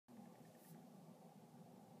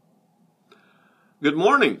Good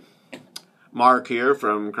morning. Mark here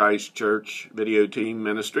from Christ Church Video Team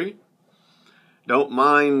Ministry. Don't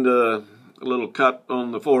mind a little cut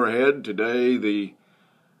on the forehead. Today the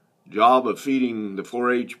job of feeding the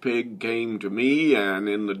 4-H pig came to me, and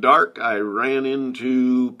in the dark I ran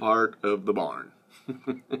into part of the barn.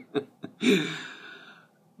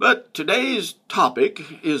 But today's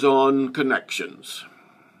topic is on connections,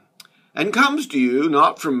 and comes to you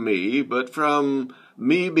not from me, but from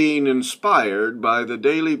me being inspired by the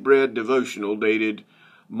Daily Bread devotional dated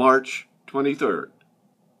March 23rd.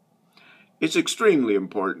 It's extremely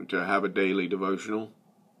important to have a daily devotional.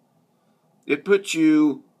 It puts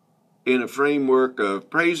you in a framework of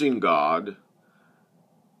praising God,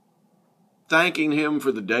 thanking Him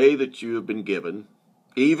for the day that you have been given,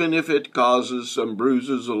 even if it causes some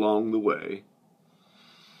bruises along the way,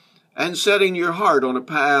 and setting your heart on a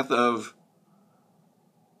path of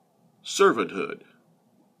servanthood,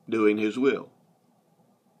 doing His will.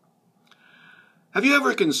 Have you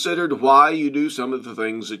ever considered why you do some of the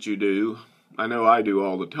things that you do? I know I do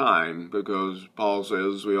all the time, because Paul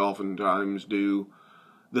says we oftentimes do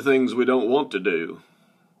the things we don't want to do,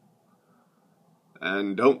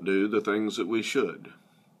 and don't do the things that we should.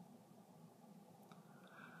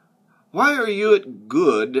 Why are you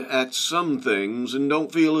good at some things and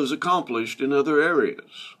don't feel as accomplished in other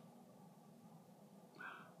areas?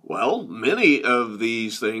 Well, many of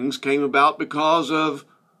these things came about because of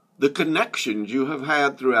the connections you have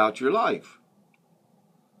had throughout your life.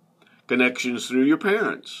 Connections through your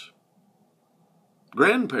parents,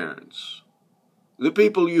 grandparents, the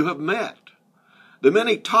people you have met, the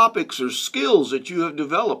many topics or skills that you have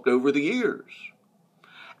developed over the years.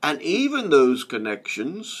 And even those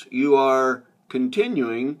connections you are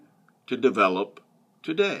continuing to develop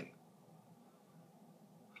today.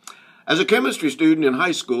 As a chemistry student in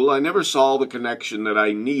high school, I never saw the connection that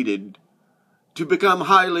I needed to become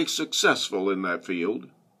highly successful in that field.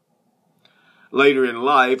 Later in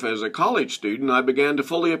life, as a college student, I began to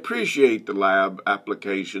fully appreciate the lab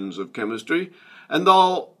applications of chemistry, and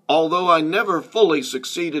although I never fully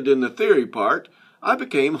succeeded in the theory part, I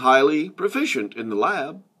became highly proficient in the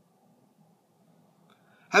lab.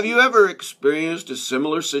 Have you ever experienced a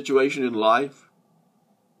similar situation in life,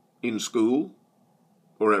 in school,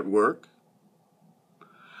 or at work?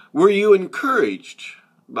 Were you encouraged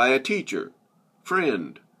by a teacher,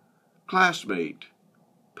 friend, classmate,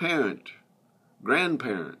 parent,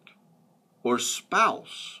 grandparent, or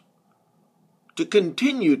spouse to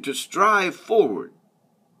continue to strive forward?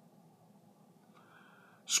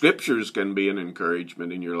 Scriptures can be an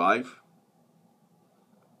encouragement in your life.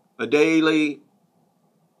 A daily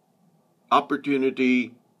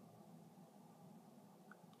opportunity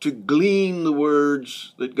to glean the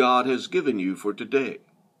words that God has given you for today,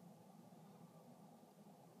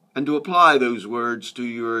 and to apply those words to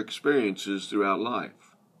your experiences throughout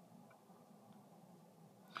life.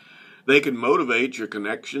 They can motivate your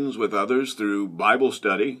connections with others through Bible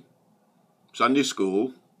study, Sunday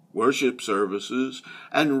school, worship services,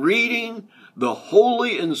 and reading the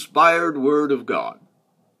holy inspired Word of God.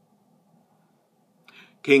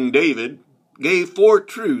 King David gave 4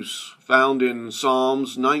 truths found in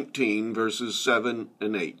Psalms 19, verses 7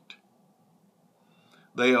 and 8.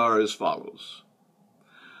 They are as follows.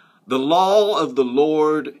 The law of the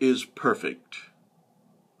Lord is perfect,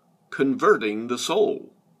 converting the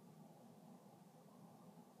soul.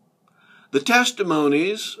 The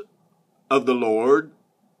testimonies of the Lord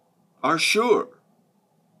are sure,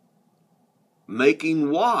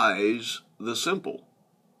 making wise the simple.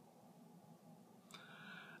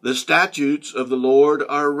 The statutes of the Lord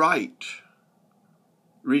are right,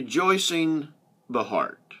 rejoicing the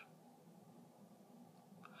heart.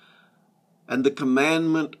 And the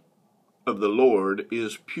commandment of the Lord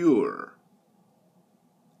is pure,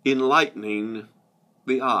 enlightening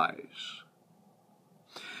the eyes.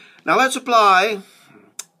 Now let's apply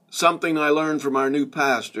something I learned from our new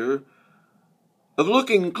pastor of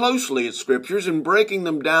looking closely at scriptures and breaking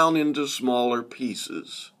them down into smaller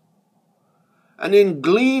pieces, and in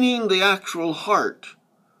gleaning the actual heart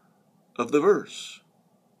of the verse.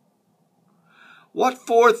 What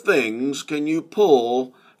 4 things can you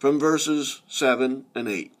pull from verses 7 and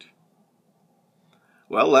 8?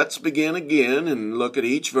 Well, let's begin again and look at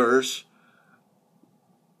each verse,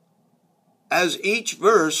 as each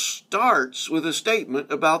verse starts with a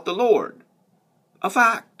statement about the Lord, a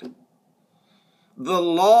fact. The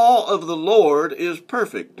law of the Lord is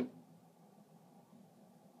perfect.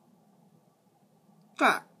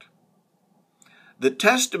 Fact. The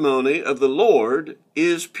testimony of the Lord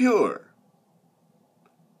is pure.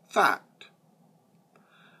 Fact.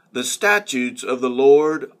 The statutes of the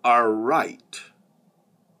Lord are right.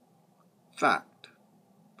 Fact.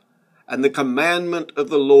 And the commandment of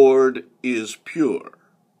the Lord is pure.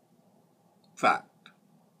 Fact.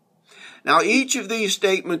 Now, each of these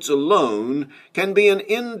statements alone can be an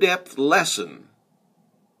in-depth lesson.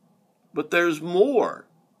 But there's more.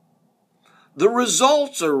 The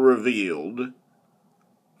results are revealed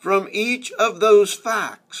from each of those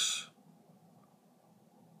facts.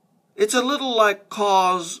 It's a little like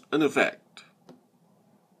cause and effect.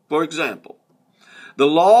 For example, the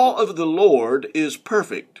law of the Lord is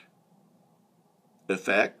perfect.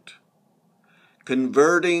 Effect,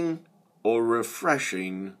 converting or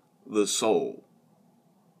refreshing the soul.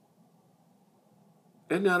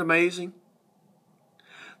 Isn't that amazing?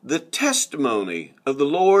 The testimony of the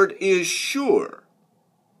Lord is sure,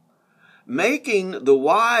 making the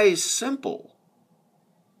wise simple,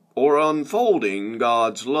 or unfolding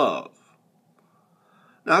God's love.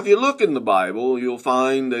 Now, if you look in the Bible, you'll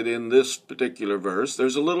find that in this particular verse,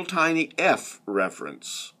 there's a little tiny F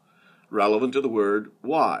reference relevant to the word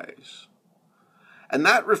wise. And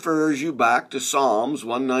that refers you back to Psalms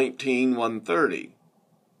 119, 130.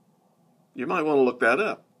 You might want to look that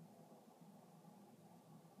up.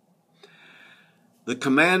 The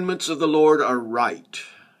commandments of the Lord are right,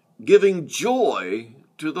 giving joy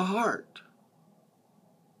to the heart.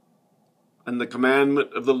 And the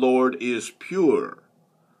commandment of the Lord is pure,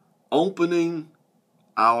 opening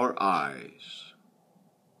our eyes.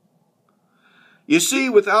 You see,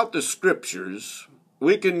 without the Scriptures,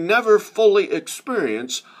 we can never fully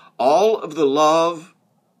experience all of the love,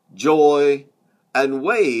 joy, and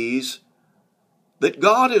ways that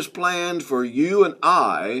God has planned for you and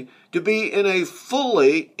I to be in a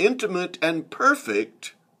fully intimate and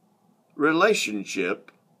perfect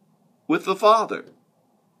relationship with the Father.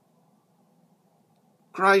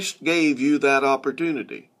 Christ gave you that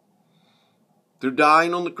opportunity through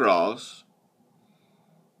dying on the cross,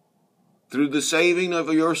 through the saving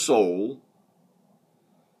of your soul,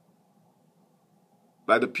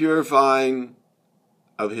 by the purifying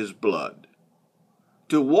of his blood,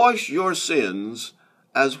 to wash your sins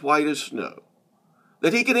as white as snow,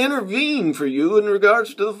 that he can intervene for you in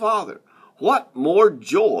regards to the Father. What more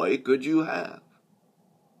joy could you have?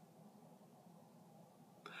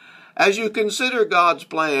 As you consider God's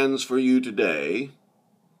plans for you today,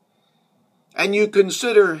 and you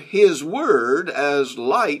consider his word as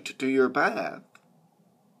light to your path,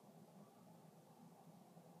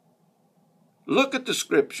 look at the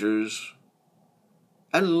Scriptures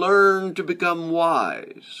and learn to become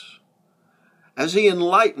wise as he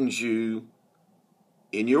enlightens you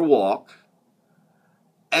in your walk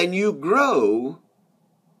and you grow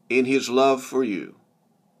in his love for you.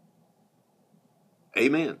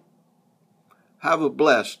 Amen. Have a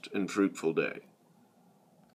blessed and fruitful day.